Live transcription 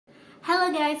Hello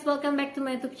guys, welcome back to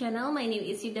my YouTube channel. My name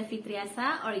is Yunda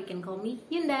Fitriasa, or you can call me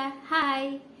Yunda.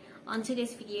 Hi! On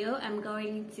today's video, I'm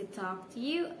going to talk to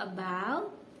you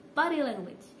about body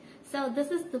language. So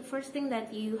this is the first thing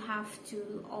that you have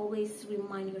to always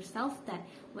remind yourself, that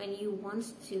when you want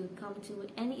to come to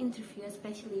any interview,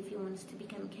 especially if you want to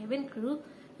become cabin crew,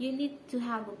 you need to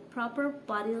have a proper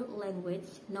body language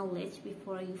knowledge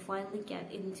before you finally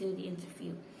get into the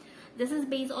interview. This is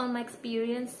based on my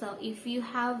experience, so if you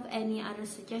have any other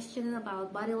suggestions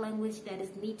about body language that is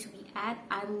need to be added,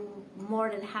 I'm more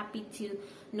than happy to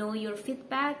know your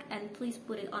feedback, and please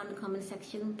put it on the comment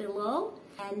section below.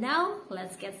 And now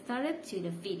let's get started to the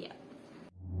video.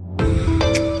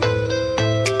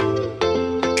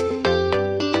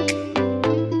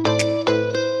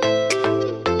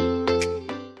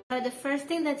 So the first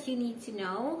thing that you need to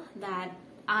know, that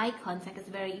eye contact is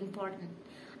very important.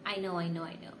 I know.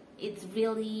 It's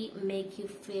really make you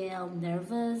feel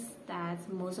nervous. That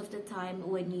most of the time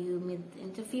when you meet the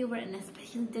interviewer, and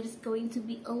especially there's going to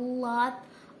be a lot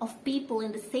of people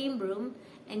in the same room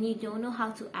and you don't know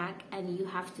how to act, and you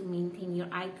have to maintain your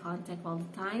eye contact all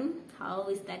the time. How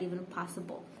is that even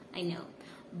possible? I know,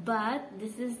 but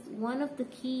this is one of the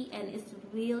key, and it's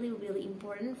really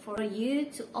important for you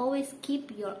to always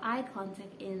keep your eye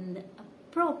contact in the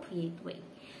appropriate way.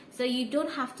 So you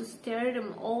don't have to stare at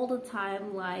them all the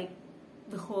time, like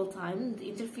the whole time. The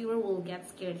interviewer will get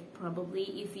scared probably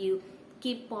if you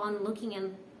keep on looking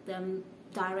at them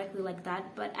directly like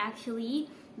that. But actually,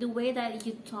 the way that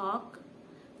you talk,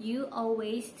 you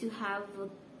always to have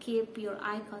keep your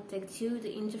eye contact to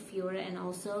the interviewer and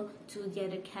also to the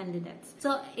other candidates.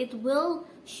 So it will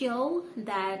show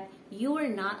that you are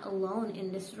not alone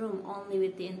in this room only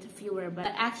with the interviewer,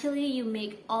 but actually you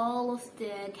make all of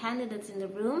the candidates in the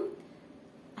room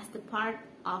as the part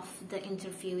of the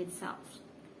interview itself.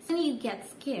 So you get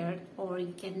scared or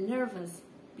you get nervous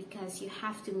because you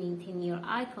have to maintain your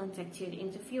eye contact to the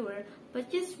interviewer,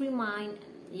 but just remind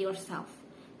yourself,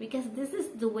 because this is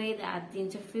the way that the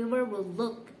interviewer will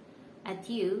look at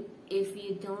you if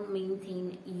you don't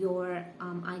maintain your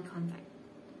eye contact.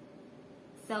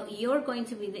 So you're going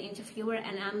to be the interviewer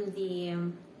and I'm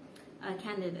the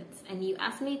candidates, and you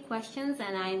ask me questions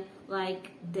and I'm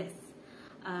like this.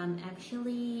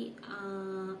 Actually,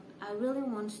 I really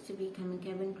want to become a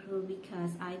cabin crew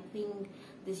because I think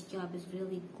this job is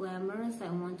really glamorous. I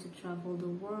want to travel the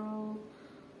world.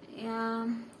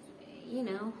 You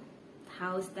know,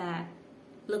 how's that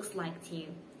looks like to you?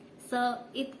 So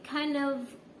it kind of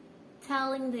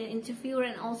telling the interviewer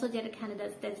and also the other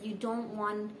candidates that you don't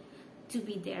want to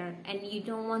be there and you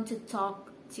don't want to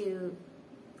talk to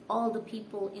all the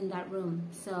people in that room.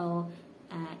 So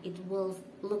it will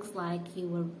looks like you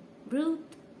were rude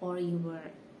or you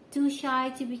were too shy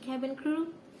to be cabin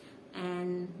crew,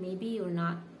 and maybe you're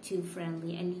not too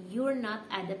friendly and you're not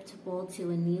adaptable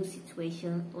to a new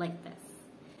situation like this.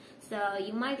 So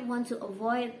you might want to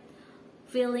avoid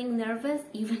feeling nervous,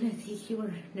 even if you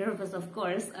were nervous, of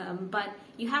course, but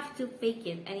you have to fake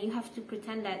it and you have to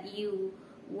pretend that you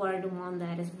were the one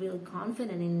that is really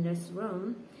confident in this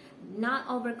room. Not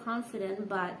overconfident,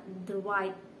 but the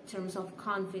right terms of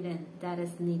confidence that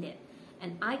is needed.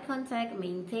 And eye contact,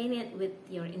 maintain it with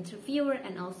your interviewer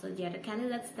and also the other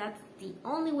candidates. That's the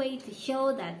only way to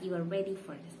show that you are ready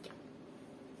for this job.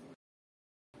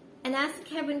 And as a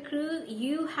cabin crew,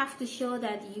 you have to show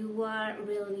that you are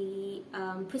really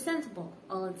presentable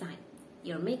all the time.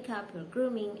 Your makeup, your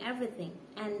grooming, everything.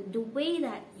 And the way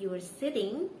that you are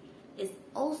sitting is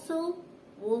also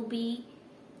will be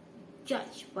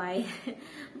judged by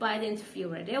the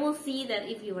interviewer. They will see that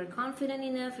if you are confident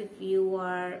enough, if you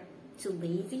are too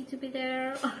lazy to be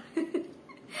there,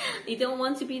 you don't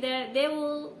want to be there, they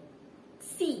will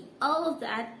see all of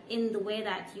that in the way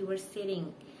that you were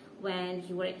sitting when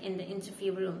you were in the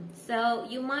interview room. So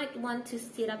you might want to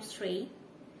sit up straight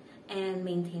and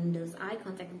maintain those eye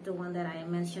contact, the one that I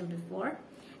mentioned before.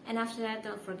 And after that,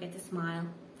 don't forget to smile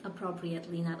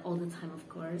appropriately, not all the time, of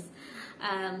course.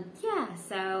 Yeah,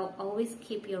 so always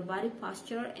keep your body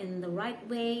posture in the right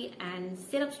way and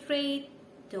sit up straight.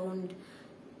 Don't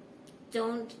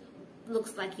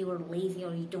looks like you are lazy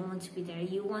or you don't want to be there.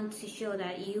 You want to show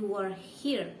that you are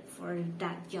here for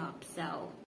that job.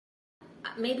 So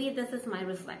maybe this is my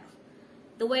reflex.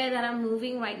 The way that I'm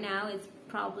moving right now is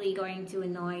probably going to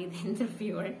annoy the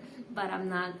interviewer, but I'm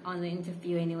not on the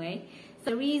interview anyway.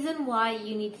 So the reason why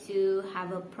you need to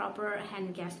have a proper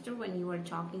hand gesture when you are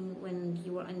talking, when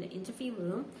you are in the interview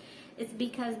room, is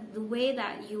because the way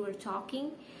that you are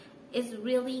talking is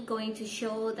really going to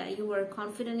show that you are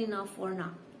confident enough or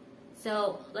not.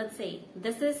 So let's say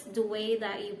this is the way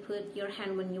that you put your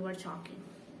hand when you are talking.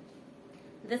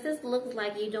 This is looks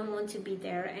like you don't want to be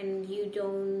there and you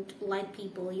don't like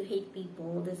people, you hate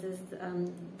people. This is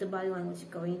the body language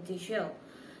going to show.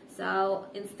 So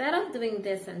instead of doing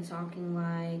this and talking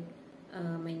like,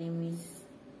 my name is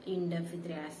Yunda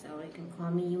Fitriasa, or you can call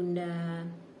me Yunda.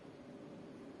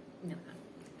 No.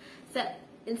 So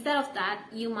instead of that,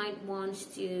 you might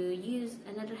want to use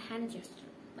another hand gesture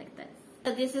like this.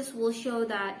 So this will show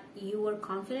that you are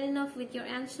confident enough with your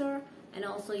answer and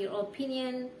also your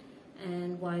opinion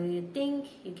and why you think.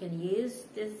 You can use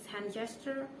this hand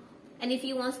gesture. And if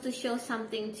you want to show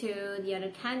something to the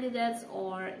other candidates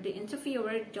or the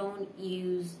interviewer, don't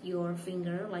use your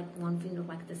finger, like one finger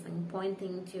like this thing,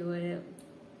 pointing to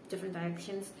different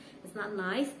directions. It's not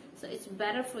nice. So it's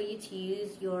better for you to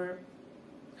use your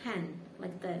hand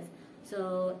like this.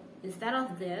 So instead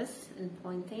of this and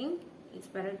pointing, it's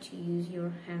better to use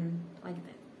your hand like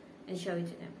that and show it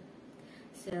to them.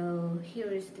 So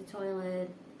here is the toilet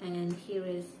and here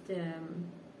is the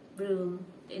room,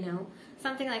 you know,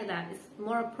 something like that. It's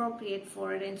more appropriate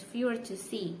for the interviewer to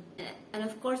see. And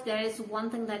of course, there is one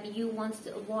thing that you want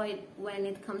to avoid when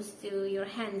it comes to your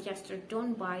hand gesture.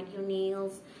 Don't bite your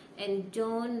nails and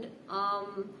don't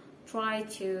try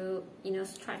to, you know,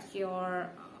 stretch your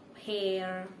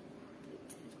hair.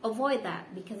 Avoid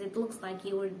that, because it looks like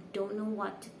you don't know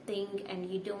what to think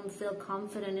and you don't feel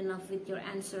confident enough with your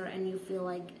answer and you feel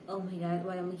like, oh my god,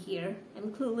 why am I here?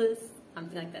 I'm clueless.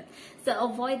 Something like that. So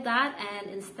avoid that, and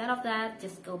instead of that,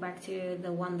 just go back to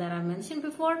the one that I mentioned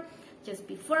before. Just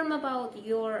be firm about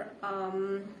your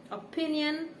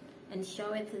opinion and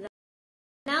show it to them.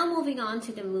 Now moving on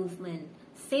to the movement.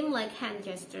 Same like hand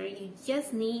gesture, you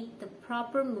just need the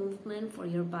proper movement for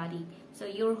your body. So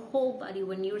your whole body,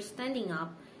 when you're standing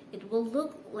up, it will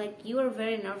look like you are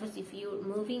very nervous if you're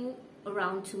moving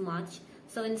around too much.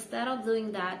 So instead of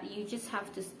doing that, you just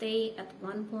have to stay at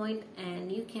one point,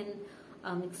 and you can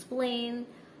explain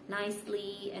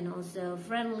nicely and also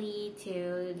friendly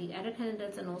to the other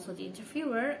candidates and also the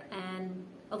interviewer, and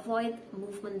avoid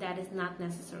movement that is not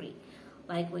necessary.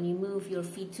 Like when you move your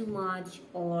feet too much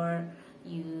or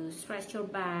you stretch your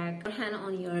back, your hand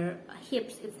on your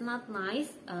hips, it's not nice.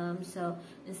 So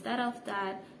instead of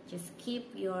that, just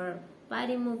keep your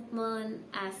body movement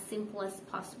as simple as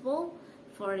possible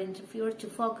for the interviewer to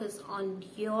focus on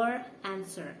your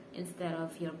answer instead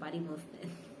of your body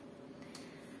movement.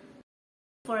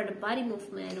 For the body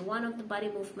movement, one of the body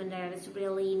movement that is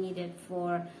really needed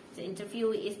for the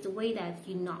interview is the way that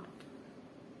you nod.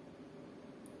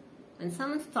 When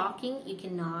someone's talking, you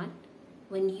can nod.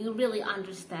 When you really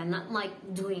understand, not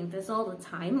like doing this all the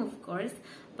time, of course,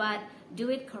 but do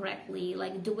it correctly,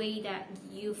 like the way that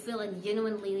you feel like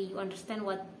genuinely you understand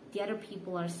what the other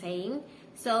people are saying,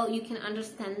 so you can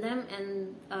understand them,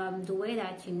 and the way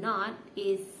that you nod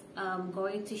is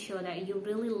going to show that you're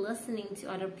really listening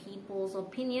to other people's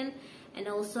opinion, and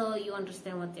also you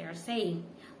understand what they are saying.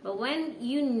 But when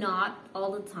you nod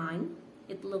all the time,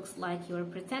 it looks like you're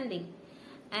pretending.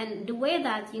 And the way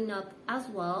that you nod as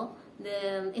well,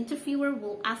 the interviewer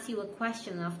will ask you a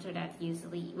question after that,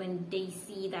 usually when they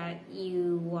see that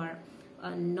you are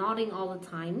nodding all the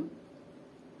time,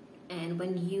 and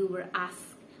when you were asked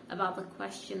about the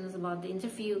questions about the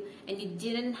interview and you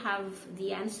didn't have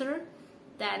the answer,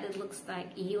 that it looks like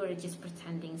you are just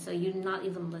pretending, so you're not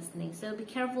even listening. So be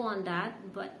careful on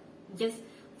that, but just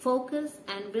focus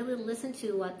and really listen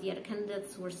to what the other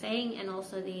candidates were saying and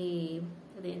also the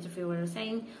interviewer was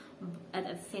saying. At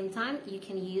the same time, you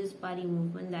can use body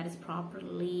movement that is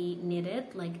properly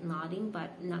needed, like nodding,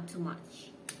 but not too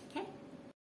much. Okay?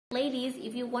 Ladies,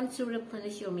 if you want to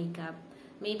replenish your makeup,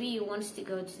 maybe you want to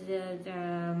go to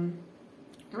the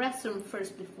restroom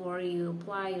first before you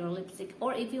apply your lipstick,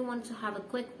 or if you want to have a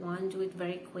quick one, do it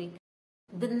very quick.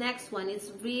 The next one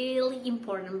is really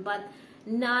important, but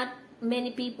not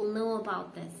many people know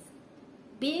about this.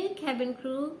 Being a cabin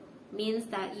crew means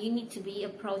that you need to be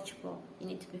approachable, you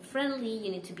need to be friendly, you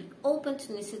need to be open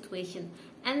to the situation,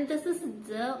 and this is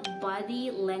the body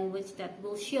language that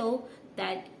will show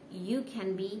that you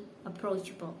can be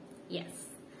approachable. Yes,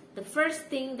 the first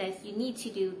thing that you need to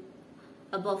do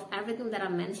above everything that I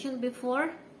mentioned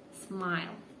before,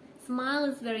 smile. Smile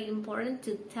is very important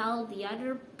to tell the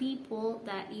other people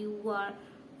that you are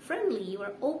friendly, you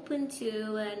are open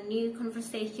to a new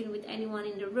conversation with anyone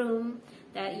in the room,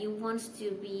 that you want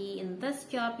to be in this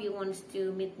job, you want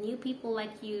to meet new people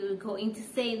like you're going to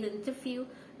say in the interview.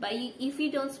 But if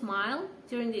you don't smile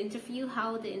during the interview,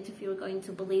 how the interviewer going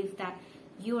to believe that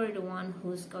you are the one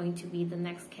who's going to be the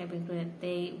next cabin crew that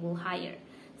they will hire?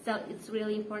 So it's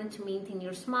really important to maintain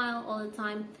your smile all the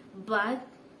time, but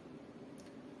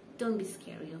don't be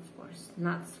scary, of course.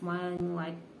 Not smiling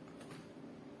like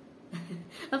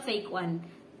a fake one.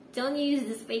 Don't use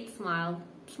this fake smile.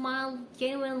 Smile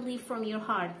genuinely from your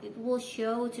heart. It will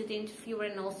show to the interviewer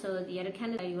and also the other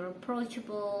candidate that you're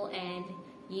approachable and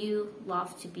you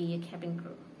love to be a cabin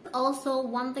crew. Also,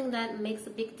 one thing that makes a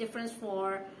big difference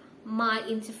for my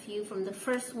interview from the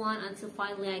first one until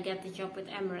finally I get the job with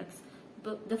Emirates.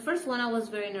 But the first one I was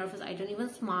very nervous. I don't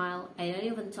even smile. I don't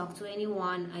even talk to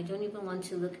anyone. I don't even want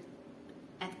to look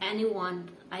at anyone.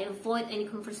 I avoid any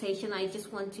conversation. I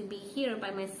just want to be here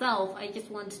by myself. I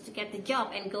just want to get the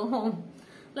job and go home.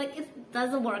 Like, it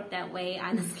doesn't work that way,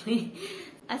 honestly.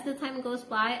 As the time goes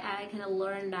by, I kind of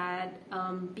learned that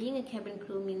being a cabin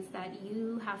crew means that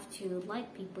you have to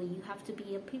like people. You have to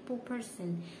be a people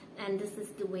person. And this is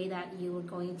the way that you are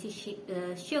going to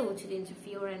show to the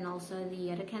interviewer and also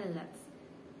the other candidates.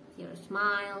 Your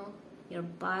smile, your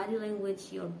body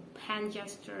language, your hand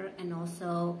gesture, and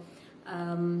also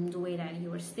the way that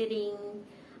you are sitting,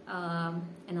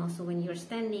 and also when you're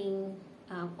standing.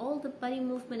 All the body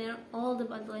movement and all the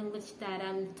body language that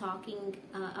I'm talking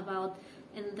about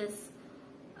in this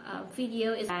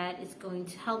video is that it's going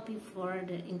to help you for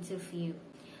the interview.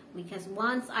 Because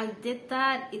once I did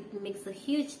that, it makes a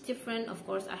huge difference. Of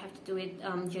course, I have to do it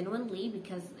genuinely,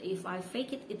 because if I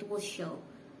fake it, it will show.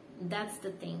 That's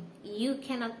the thing. You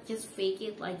cannot just fake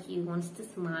it like you want to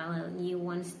smile and you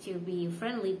want to be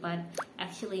friendly, but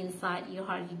actually inside your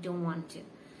heart you don't want to.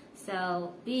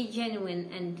 So be genuine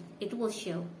and it will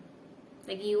show.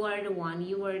 Like you are the one.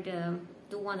 You are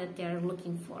the one that they're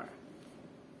looking for.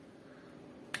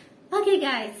 Okay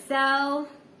guys, so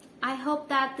I hope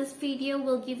that this video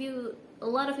will give you a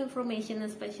lot of information,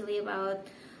 especially about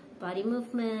body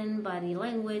movement, body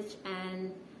language,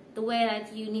 and the way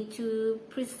that you need to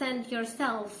present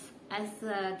yourself as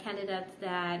a candidate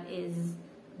that is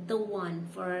the one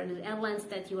for the airlines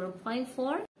that you are applying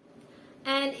for.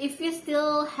 And if you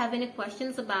still have any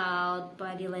questions about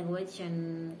body language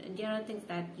and the other things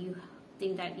that you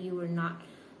think that you were not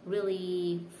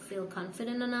really feel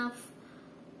confident enough,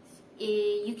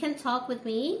 you can talk with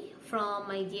me from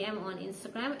my DM on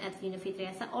Instagram at Lina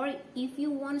Fitriasa, or if you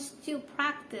want to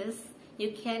practice,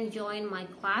 you can join my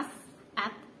class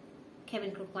at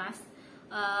Cabin Crew Class.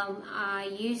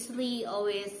 I usually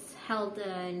always held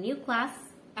a new class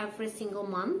every single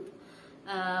month.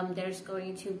 There's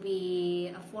going to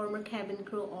be a former cabin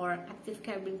crew or active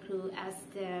cabin crew as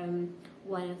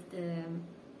one of the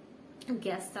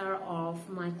guest star of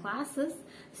my classes.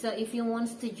 So if you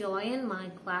want to join my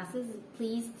classes,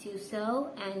 please do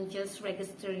so and just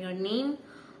register your name.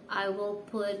 I will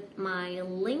put my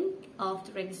link of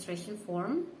the registration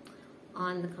form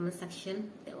on the comment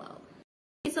section below.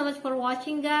 Thank you so much for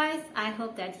watching, guys. I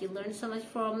hope that you learned so much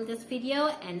from this video,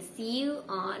 and see you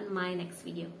on my next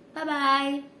video. Bye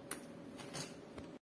bye.